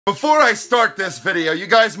Before I start this video, you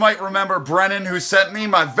guys might remember Brennan, who sent me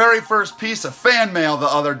my very first piece of fan mail the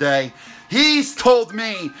other day. He's told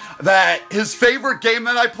me that his favorite game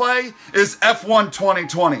that I play is F1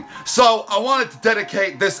 2020. So I wanted to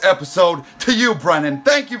dedicate this episode to you, Brennan.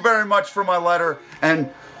 Thank you very much for my letter, and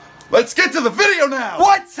let's get to the video now.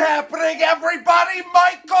 What's happening, everybody?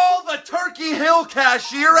 Michael, the Turkey Hill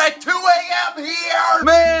cashier at 2 a.m. here.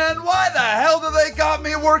 Man, why the hell do they got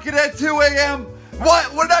me working at 2 a.m.?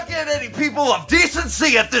 What? We're not getting any people of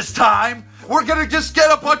decency at this time. We're gonna just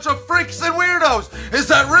get a bunch of freaks and weirdos. Is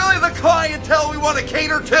that really the clientele we want to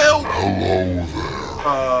cater to? Hello there.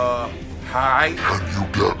 Hi. Can you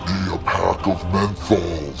get me a pack of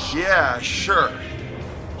menthols? Yeah, sure.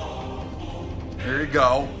 Here you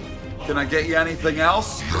go. Can I get you anything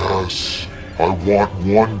else? Yes. I want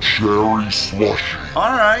one cherry slushy.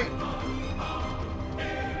 All right.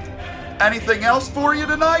 Anything else for you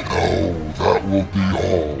tonight? No, that will be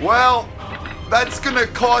all. Well, that's gonna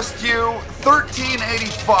cost you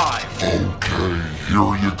 $13.85. Okay,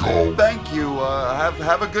 here you go. Thank you.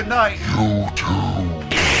 Have a good night. You too.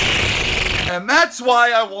 And that's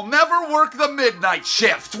why I will never work the midnight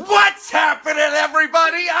shift. What's happening,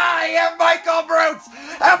 everybody? I am Michael Mroots,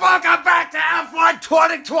 and welcome back to F1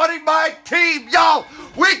 2020, my team. Yo,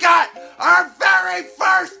 we got our very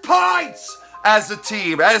first points as a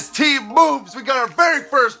team. As Team Moves, we got our very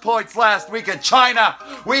first points last week in China.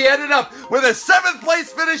 We ended up with a 7th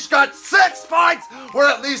place finish, got 6 points.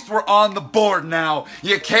 At least we're on the board now.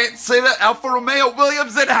 You can't say that. Alfa Romeo,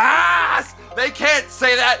 Williams, and Haas, they can't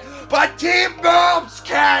say that, but Team Moves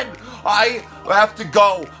can. I have to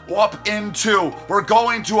go up into, we're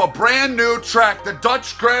going to a brand new track, the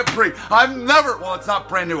Dutch Grand Prix. I've never, well, it's not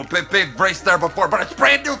brand new, they've raced there before, but it's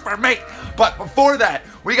brand new for me. But before that,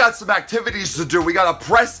 we got some activities to do. We got a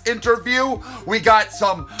press interview. We got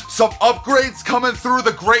some upgrades coming through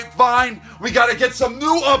the grapevine. We got to get some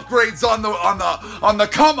new upgrades on the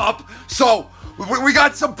come up. So we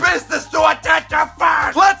got some business to attend to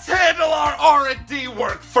first. Let's handle our R&D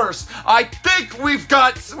work first. I think we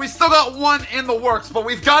still got one in the works, but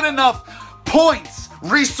we've got enough points,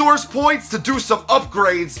 resource points, to do some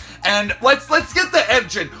upgrades. And let's get the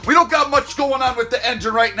engine. We don't got much going on with the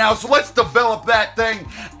engine right now, so let's develop that thing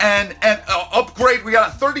and upgrade. We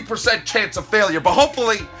got a 30% chance of failure, but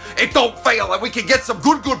hopefully it don't fail and we can get some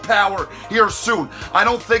good power here soon. I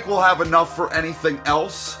don't think we'll have enough for anything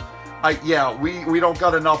else. Yeah, we don't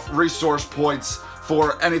got enough resource points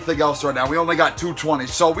for anything else right now. We only got 220,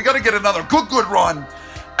 so we got to get another good run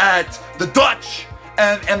at the Dutch,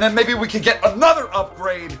 and then maybe we can get another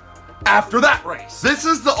upgrade after that race. This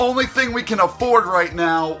is the only thing we can afford right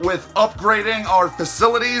now with upgrading our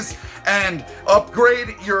facilities and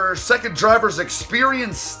upgrade your second driver's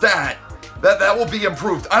experience stat. That will be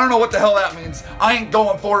improved. I don't know what the hell that means. I ain't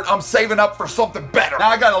going for it. I'm saving up for something better. Now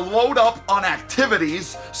I gotta load up on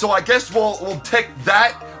activities, so I guess we'll take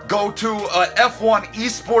that, go to a F1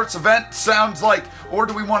 esports event, sounds like, or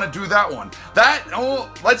do we want to do that one?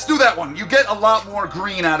 Let's do that one. You get a lot more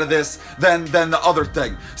green out of this than the other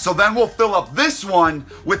thing. So then we'll fill up this one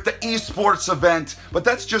with the esports event, but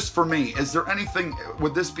that's just for me. Is there anything,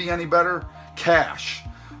 would this be any better? Cash.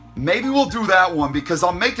 Maybe we'll do that one because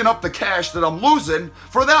I'm making up the cash that I'm losing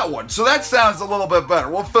for that one. So that sounds a little bit better.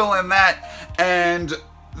 We'll fill in that and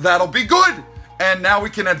that'll be good. And now we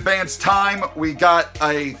can advance time. We got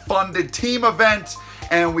a funded team event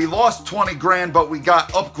and we lost 20 grand, but we got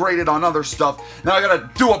upgraded on other stuff. Now I gotta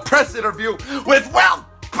do a press interview with Will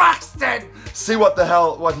Buxton. See what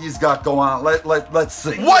he's got going on. Let's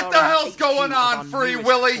see. What the hell's going on, Free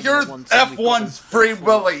Willy? You're F1's Free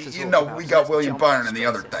Willy. You know, we got William Byron in the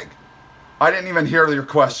other thing. I didn't even hear your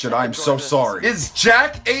question. I'm so sorry. Is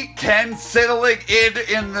Jack 8 Ken settling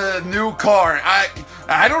in the new car? I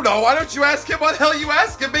don't know. Why don't you ask him? What the hell are you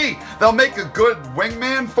asking me? They'll make a good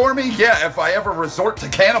wingman for me? Yeah, if I ever resort to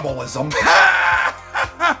cannibalism.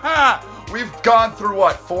 We've gone through,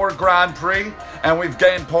 what, 4 Grand Prix? And we've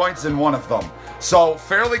gained points in one of them. So,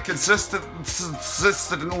 fairly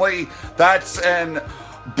consistently, that's an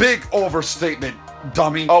big overstatement,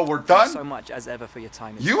 dummy. Oh, we're done? So much as ever for your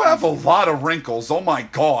time. You have a lot of wrinkles. Oh my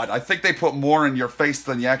god. I think they put more in your face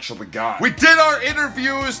than you actually got. We did our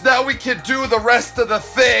interviews. Now we can do the rest of the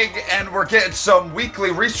thing. And we're getting some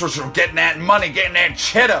weekly resources. We're getting that money, getting that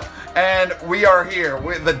cheddar. And we are here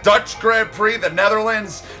with the Dutch Grand Prix, the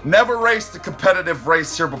Netherlands. Never raced a competitive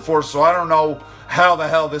race here before, so I don't know how the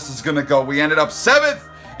hell this is gonna go. We ended up 7th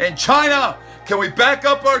in China. Can we back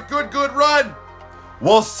up our good run?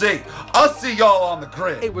 We'll see. I'll see y'all on the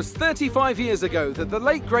grid. It was 35 years ago that the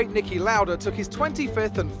late great Niki Lauda took his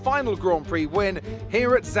 25th and final Grand Prix win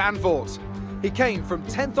here at Zandvoort. He came from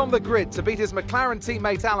 10th on the grid to beat his McLaren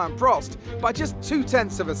teammate Alain Prost by just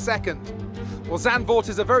 0.2 of a second. Well, Zandvoort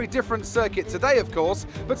is a very different circuit today, of course,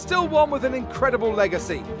 but still one with an incredible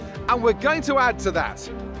legacy. And we're going to add to that.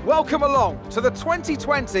 Welcome along to the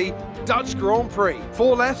 2020 Dutch Grand Prix.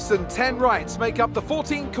 4 lefts and 10 rights make up the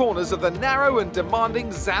 14 corners of the narrow and demanding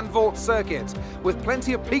Zandvoort circuit, with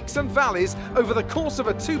plenty of peaks and valleys over the course of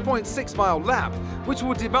a 2.6-mile lap, which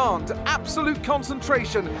will demand absolute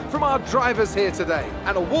concentration from our drivers here today.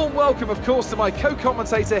 And a warm welcome, of course, to my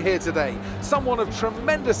co-commentator here today, someone of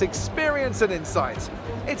tremendous experience and insight.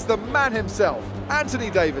 It's the man himself, Anthony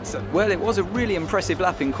Davidson. Well, it was a really impressive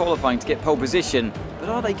lap in qualifying to get pole position, but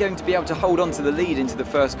are they going to be able to hold on to the lead into the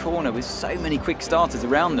first corner with so many quick starters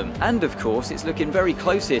around them? And of course, it's looking very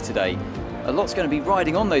close here today. A lot's going to be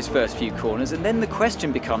riding on those first few corners, and then the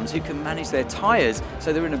question becomes who can manage their tyres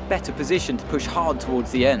so they're in a better position to push hard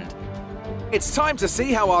towards the end. It's time to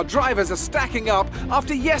see how our drivers are stacking up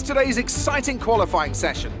after yesterday's exciting qualifying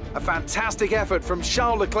session. A fantastic effort from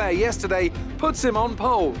Charles Leclerc yesterday puts him on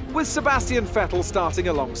pole, with Sebastian Vettel starting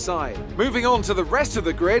alongside. Moving on to the rest of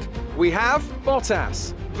the grid, we have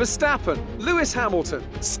Bottas, Verstappen, Lewis Hamilton,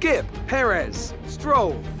 Skip, Perez,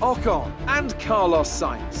 Stroll, Ocon and Carlos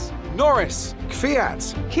Sainz. Norris,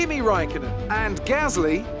 Kvyat, Kimi Raikkonen and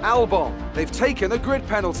Gasly, Albon. They've taken a grid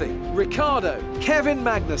penalty. Ricciardo, Kevin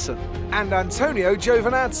Magnussen and Antonio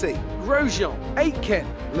Giovinazzi. Grosjean, Aitken,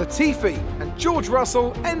 Latifi and George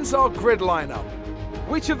Russell ends our grid lineup.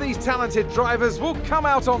 Which of these talented drivers will come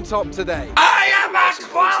out on top today? I am a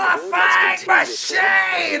qualifying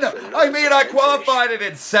machine! I mean, I qualified it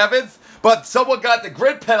in 7th, but someone got the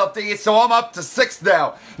grid penalty, so I'm up to 6th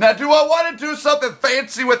now. Now, do I want to do something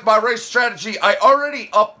fancy with my race strategy? I already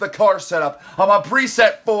upped the car setup. I'm on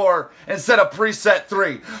preset 4 instead of preset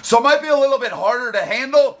 3. So it might be a little bit harder to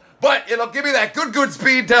handle, but it'll give me that good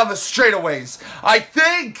speed down the straightaways. I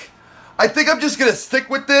think I'm just going to stick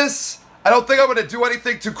with this. I don't think I'm going to do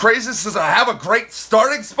anything too crazy since I have a great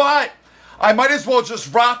starting spot. I might as well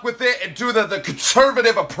just rock with it and do the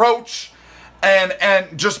conservative approach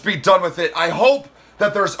and just be done with it. I hope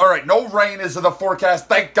that there's, all right, no rain is in the forecast.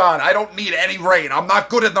 Thank God. I don't need any rain. I'm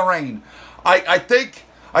not good in the rain. I think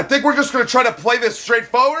we're just going to try to play this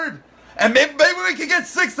straightforward, and maybe we can get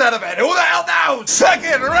 6th out of it. Who the hell knows?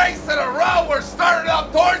 2nd race in a row. We're starting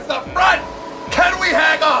up towards the front. Can we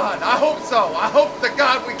hang on? I hope so. I hope to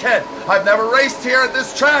God we can. I've never raced here at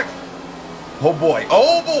this track. Oh boy,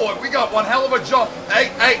 we got one hell of a jump.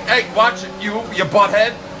 Hey, watch it, you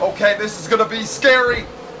butthead. Okay, this is gonna be scary.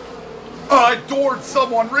 I doored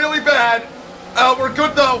someone really bad. We're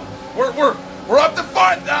good though. We're up to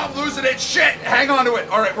 5th now. I'm losing it. Shit, hang on to it.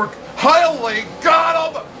 All right, we're highly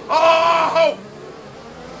got him. Oh,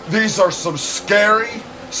 these are some scary,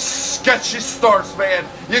 sketchy starts, man.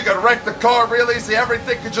 You could wreck the car real easy.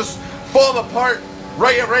 Everything could just fall apart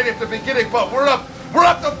right at the beginning. But we're up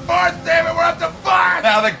to 4th, damn it. We're up to 5th.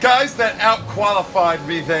 Now the guys that out-qualified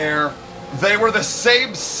me there, they were the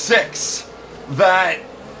same 6 that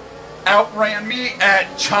outran me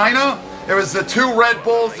at China. It was the 2 Red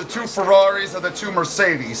Bulls, the 2 Ferraris, and the 2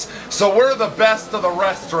 Mercedes. So we're the best of the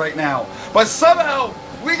rest right now. But somehow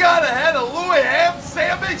we got ahead of Louis Ham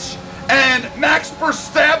Sandwich and Max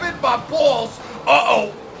Verstappen, my balls.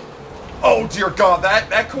 Uh-oh. Oh, dear God.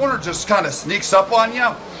 That corner just kind of sneaks up on you.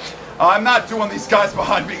 I'm not doing these guys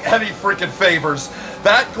behind me any freaking favors.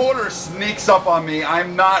 That corner sneaks up on me.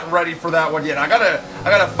 I'm not ready for that one yet. I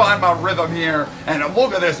gotta find my rhythm here. And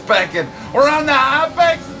look at this banking. We're on the high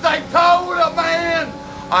banks of Daytona, man.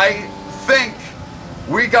 I think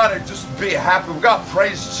we gotta just be happy. We gotta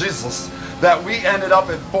praise Jesus that we ended up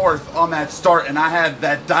at 4th on that start, and I had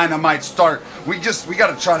that dynamite start. We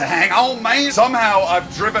gotta try to hang on, man. Somehow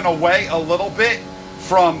I've driven away a little bit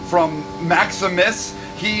from Maximus.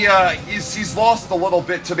 He's lost a little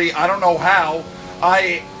bit to me. I don't know how.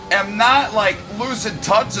 I am not like losing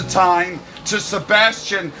tons of time to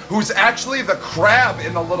Sebastian, who's actually the crab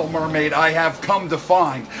in The Little Mermaid. I have come to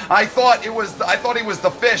find. I thought he was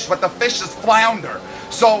the fish, but the fish is flounder.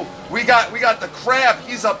 So we got the crab.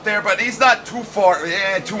 He's up there, but he's not too far.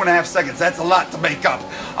 2.5 seconds. That's a lot to make up.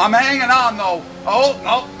 I'm hanging on though. Oh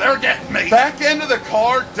no, they're getting me. Back end of the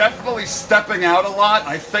car, definitely stepping out a lot.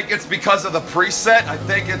 I think it's because of the preset. I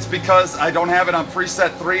think it's because I don't have it on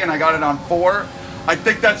preset 3 and I got it on 4. I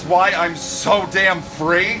think that's why I'm so damn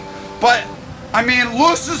free. But I mean,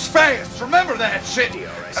 loose is fast. Remember that shit. They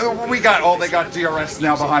got DRS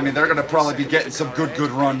now behind me. They're gonna probably be getting some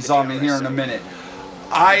good runs on me here in a minute.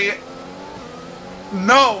 I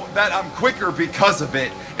know that I'm quicker because of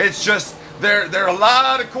it. It's just there are a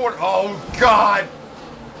lot of corners. Oh God!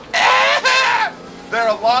 there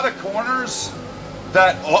are a lot of corners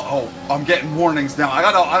that, I'm getting warnings now. I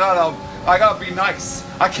gotta be nice.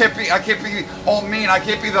 I can't be all mean. I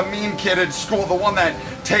can't be the mean kid at school, the one that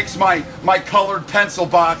takes my colored pencil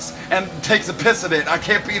box and takes a piss at it. I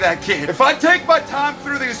can't be that kid. If I take my time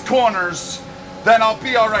through these corners, then I'll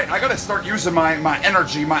be all right. I gotta start using my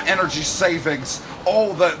energy savings.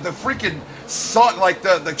 Oh, the freaking sun, like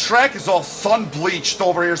the track is all sun bleached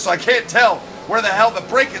over here, so I can't tell where the hell the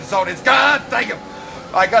braking zone is. God damn!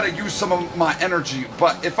 I gotta use some of my energy.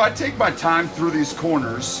 But if I take my time through these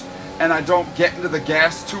corners and I don't get into the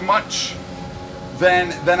gas too much,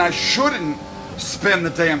 then I shouldn't spin the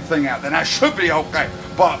damn thing out. Then I should be okay.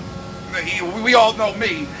 But we all know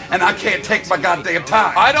me, and I can't take my goddamn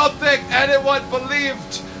time. I don't think anyone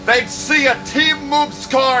believed they'd see a Team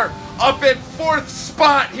Mroots car up in 4th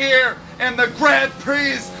spot here in the Grand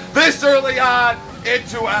Prix this early on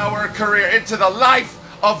into our career, into the life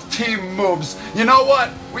of Team Mroots. You know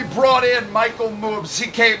what? We brought in Michael Mrooz.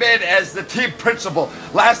 He came in as the team principal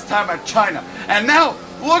last time at China. And now,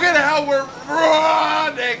 look at how we're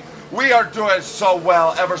running. We are doing so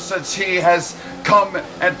well ever since he has come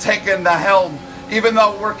and taken the helm. Even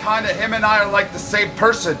though we're kind of, him and I are like the same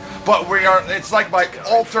person, but we are, it's like my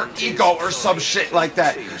alter ego or some shit like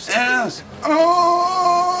that.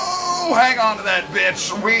 Oh, hang on to that,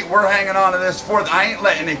 bitch. We're hanging on to this 4th. I ain't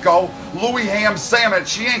letting it go. Louis Ham Sandwich,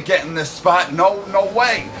 she ain't getting this spot. No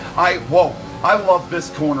way. I love this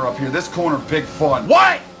corner up here. This corner, big fun.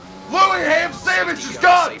 What? Louis Ham Sandwich is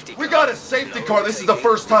gone. We got a safety car. This is the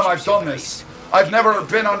first time I've done this. I've never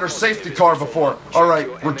been under safety car before. All right,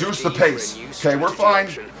 reduce the pace. Okay, we're fine.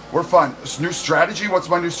 We're fine. New strategy? What's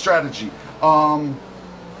my new strategy? Lap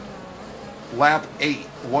 8.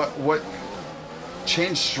 What?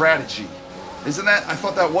 Change strategy. Isn't that? I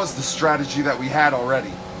thought that was the strategy that we had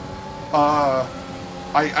already.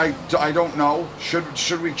 I don't know.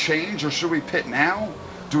 Should we change or should we pit now?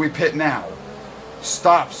 Do we pit now?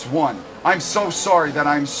 Stops 1. I'm so sorry that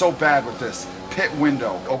I'm so bad with this. Pit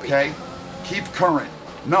window, okay? Keep current.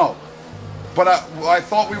 No. But I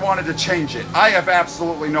thought we wanted to change it. I have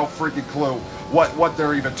absolutely no freaking clue what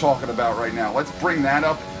they're even talking about right now. Let's bring that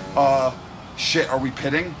up. Shit, are we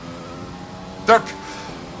pitting?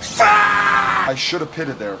 I should have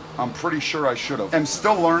pitted there. I'm pretty sure I should have. I'm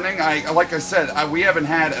still learning. Like I said, we haven't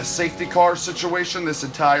had a safety car situation this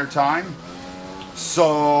entire time.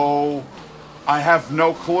 So I have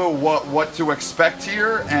no clue what to expect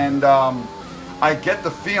here, and I get the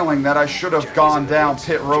feeling that I should have gone down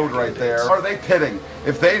pit road right there. Are they pitting?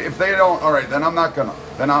 If they don't, all right, then I'm not gonna.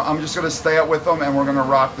 Then I'm just gonna stay up with them, and we're gonna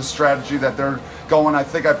rock the strategy that they're going. I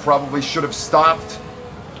think I probably should have stopped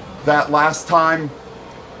that last time.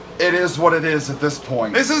 It is what it is at this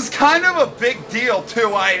point. This is kind of a big deal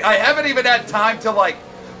too. I haven't even had time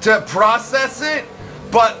to process it,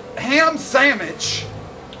 but Ham Sandwich,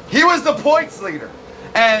 he was the points leader,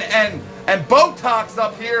 and Botox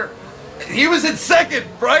up here, he was in 2nd,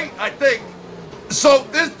 right? I think. So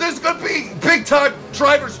there's gonna be big time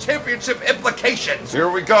drivers championship implications.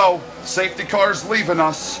 Here we go. Safety car's leaving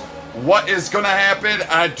us. What is gonna happen?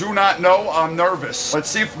 I do not know. I'm nervous. Let's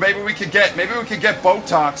see if maybe we could get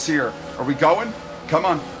Botox here. Are we going? Come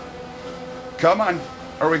on. Come on.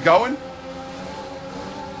 Are we going?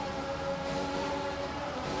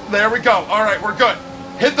 There we go. All right, we're good.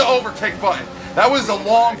 Hit the overtake button. That was a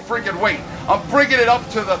long freaking wait. I'm bringing it up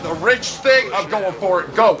to the rich thing. I'm going for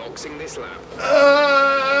it. Go.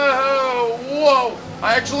 Whoa.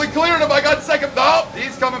 I actually cleared him. I got 2nd. No,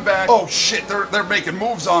 he's coming back. Oh, shit. They're making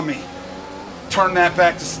moves on me. Turn that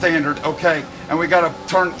back to standard. Okay. And we got to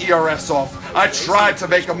turn ERS off. I tried to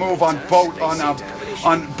make a move on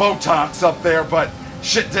Botox up there, but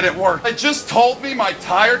shit didn't work. It just told me my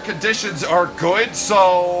tire conditions are good,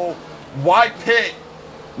 so why pit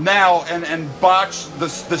now and botch the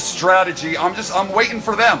strategy? I'm waiting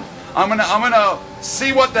for them. I'm gonna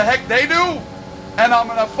see what the heck they do, and I'm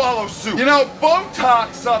gonna follow suit. You know,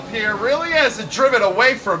 Botox up here really hasn't driven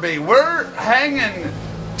away from me. We're hanging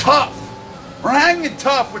tough. We're hanging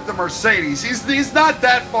tough with the Mercedes. He's not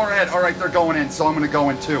that far ahead. All right, they're going in, so I'm gonna go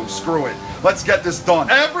in too. Screw it. Let's get this done.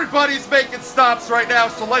 Everybody's making stops right now,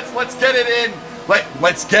 so let's get it in.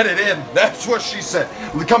 Let's get it in. That's what she said.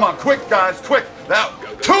 Come on, quick, guys, quick. Now,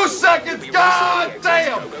 2 seconds. God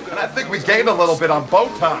damn. And I think we gained a little bit on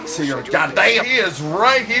Botox here. God damn. He is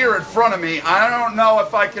right here in front of me. I don't know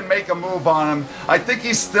if I can make a move on him. I think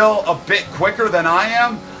he's still a bit quicker than I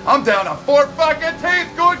am. I'm down to 4 fucking teeth.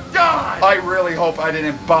 Good God. I really hope I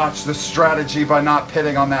didn't botch the strategy by not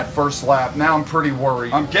pitting on that first lap. Now I'm pretty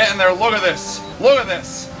worried. I'm getting there. Look at this. Look at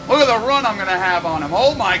this. Look at the run I'm going to have on him.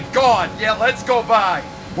 Oh my God. Yeah, let's go by.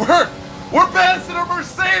 We're passing a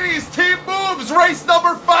Mercedes. Team Moves, race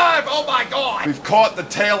number 5. Oh my God. We've caught the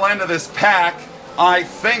tail end of this pack. I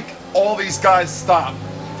think all these guys stopped.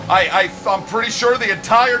 I'm pretty sure the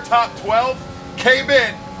entire top 12 came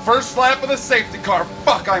in first lap of the safety car.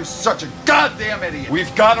 Fuck, I'm such a goddamn idiot.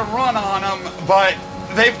 We've got a run on them, but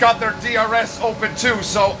they've got their DRS open too,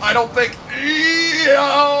 so I don't think...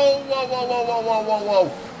 Whoa, whoa, whoa, whoa, whoa, whoa,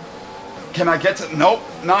 whoa. Can I get to... Nope,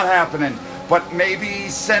 not happening. But maybe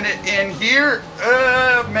send it in here.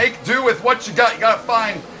 Make do with what you got. You gotta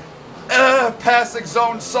find passing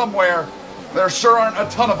zone somewhere. There sure aren't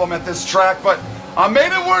a ton of them at this track, but I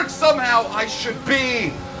made it work somehow. I should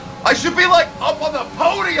be like up on the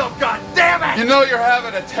podium, god damn it! You know you're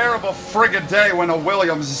having a terrible friggin' day when a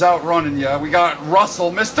Williams is outrunning you. We got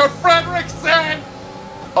Russell, Mr. Fredrickson,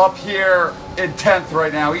 up here in 10th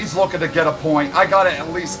right now. He's looking to get a point. I gotta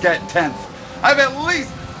at least get 10th. I've at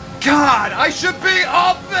least... God, I should be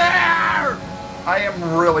up there! I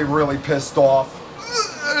am really, really pissed off.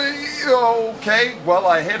 Okay, well,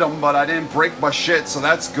 I hit him, but I didn't break my shit, so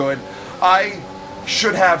that's good. I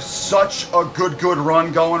should have such a good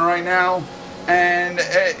run going right now, and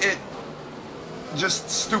it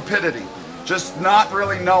just stupidity. Just not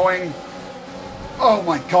really knowing... Oh,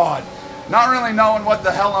 my God. Not really knowing what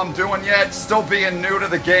the hell I'm doing yet, still being new to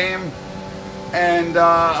the game. And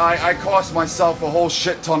I cost myself a whole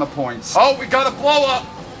shit ton of points. Oh, we got a blow up.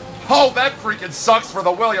 Oh, that freaking sucks for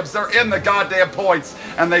the Williams. They're in the goddamn points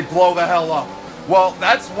and they blow the hell up. Well,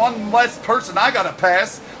 that's one less person I gotta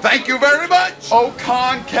pass. Thank you very much.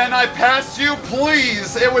 Ocon, can I pass you,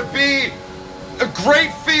 please? It would be a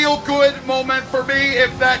great feel-good moment for me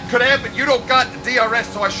if that could happen. You don't got the DRS,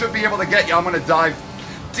 so I should be able to get you. I'm gonna dive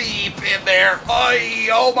deep in there.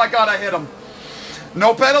 Oh my God, I hit him.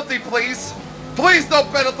 No penalty, please. Please, no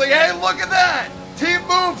penalty. Hey, look at that. Team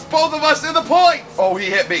Moves, both of us in the points. Oh, he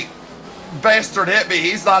hit me. Bastard hit me.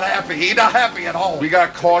 He's not happy. He's not happy at all. We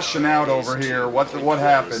got caution out over here. What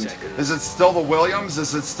happened? Is it still the Williams?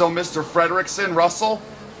 Is it still Mr. Fredrickson, Russell?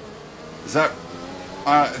 Is that...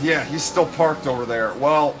 yeah, he's still parked over there.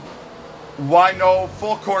 Well, why no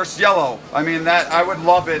full course yellow? I mean, that I would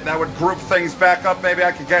love it. That would group things back up. Maybe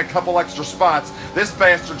I could get a couple extra spots. This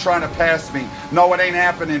bastard trying to pass me. No, it ain't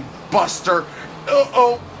happening, Buster.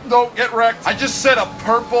 Oh, no, get wrecked. I just said a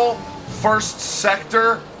purple first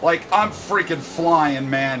sector. Like, I'm freaking flying,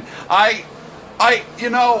 man. You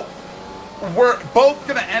know, we're both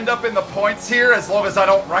gonna end up in the points here as long as I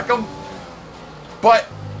don't wreck them. But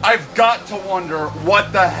I've got to wonder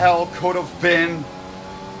what the hell could have been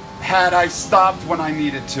had I stopped when I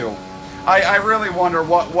needed to. I really wonder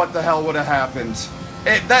what the hell would have happened.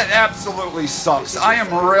 That absolutely sucks. I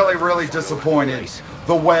am really disappointed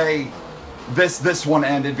the way this one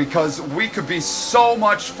ended, because we could be so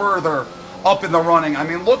much further up in the running. I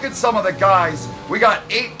mean, look at some of the guys. We got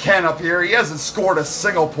 8 Ken up here. He hasn't scored a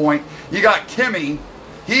single point. You got Kimmy.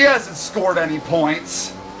 He hasn't scored any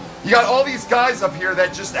points. You got all these guys up here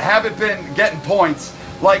that just haven't been getting points.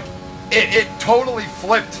 Like, it totally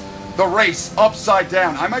flipped the race upside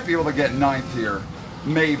down. I might be able to get 9th here.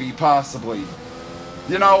 Maybe, possibly.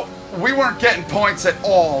 You know, we weren't getting points at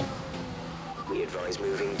all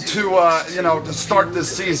to, you know, to start this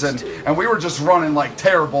season. And we were just running like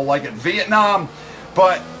terrible, like in Vietnam.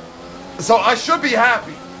 But, so I should be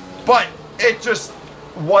happy. But it just,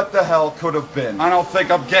 what the hell could have been? I don't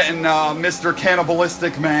think I'm getting Mr.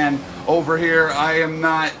 Cannibalistic Man over here. I am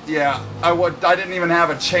not, yeah. I didn't even have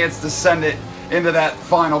a chance to send it into that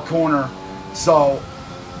final corner. So,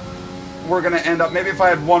 we're going to end up, maybe if I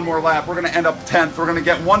had one more lap, we're going to end up 10th. We're going to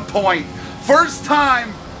get 1 point. First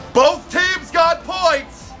time both teams got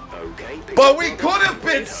points. But we could have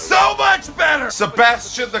been so much better.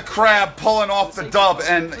 Sebastian the Crab pulling off the dub.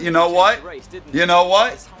 And you know what? You know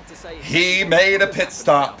what? He made a pit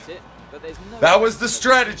stop. That was the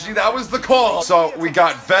strategy. That was the call. So we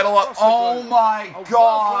got Vettel up. Oh my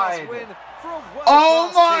God.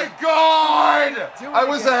 Oh my God. I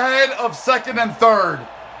was ahead of 2nd and 3rd.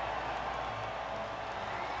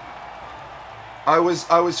 I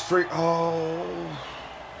was free. Oh.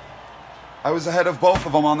 I was ahead of both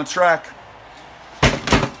of them on the track.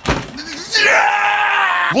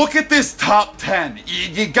 Yeah! Look at this top 10.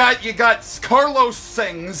 You got Carlos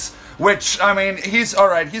Sings, which, I mean, he's all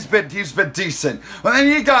right. He's been decent. But then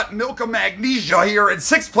you got Milka Magnesia here in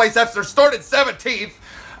 6th place after starting 17th.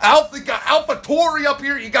 Alpha Tori up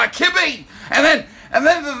here. You got Kimmy, and then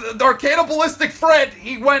the Arcana Ballistic Fred.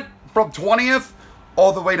 He went from 20th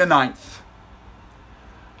all the way to 9th.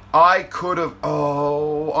 I could have...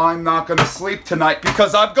 Oh, I'm not going to sleep tonight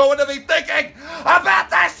because I'm going to be thinking about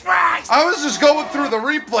this race! Christ! I was just going through the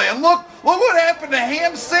replay and look what happened to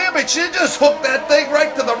Ham Sandwich. He just hooked that thing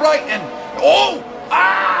right to the right and, oh,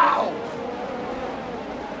 ow!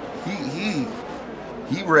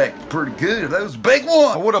 He wrecked pretty good. That was a big one.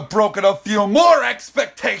 I would have broken a few more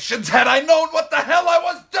expectations had I known what the hell I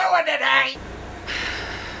was doing today.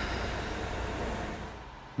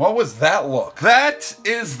 What was that look? That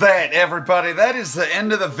is that, everybody. That is the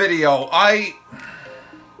end of the video. I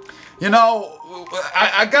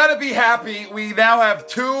gotta be happy. We now have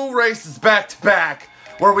 2 races back to back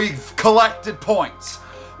where we've collected points.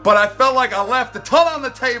 But I felt like I left a ton on the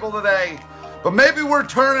table today. But maybe we're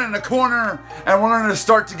turning a corner and we're going to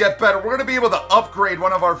start to get better. We're going to be able to upgrade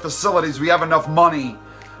one of our facilities. We have enough money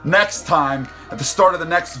next time at the start of the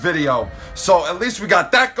next video. So at least we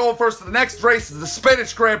got that going first. The next race is the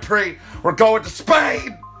Spanish Grand Prix. We're going to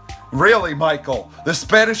Spain. Really, Michael? The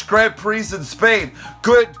Spanish Grand Prix in Spain.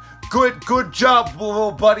 Good job,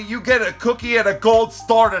 little buddy. You get a cookie and a gold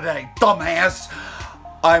star today, dumbass.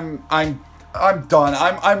 I'm done.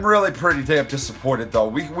 I'm really pretty damn disappointed though.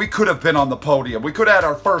 We could have been on the podium. We could have had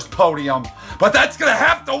our first podium, but that's gonna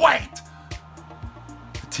have to wait.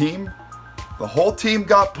 The whole team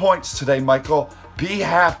got points today, Michael. Be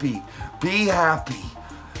happy. Be happy.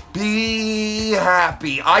 Be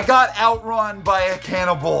happy. I got outrun by a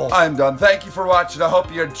cannibal. I'm done. Thank you for watching. I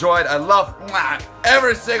hope you enjoyed. I love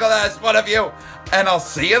every single last one of you, and I'll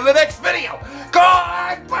see you in the next video.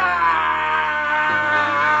 Goodbye.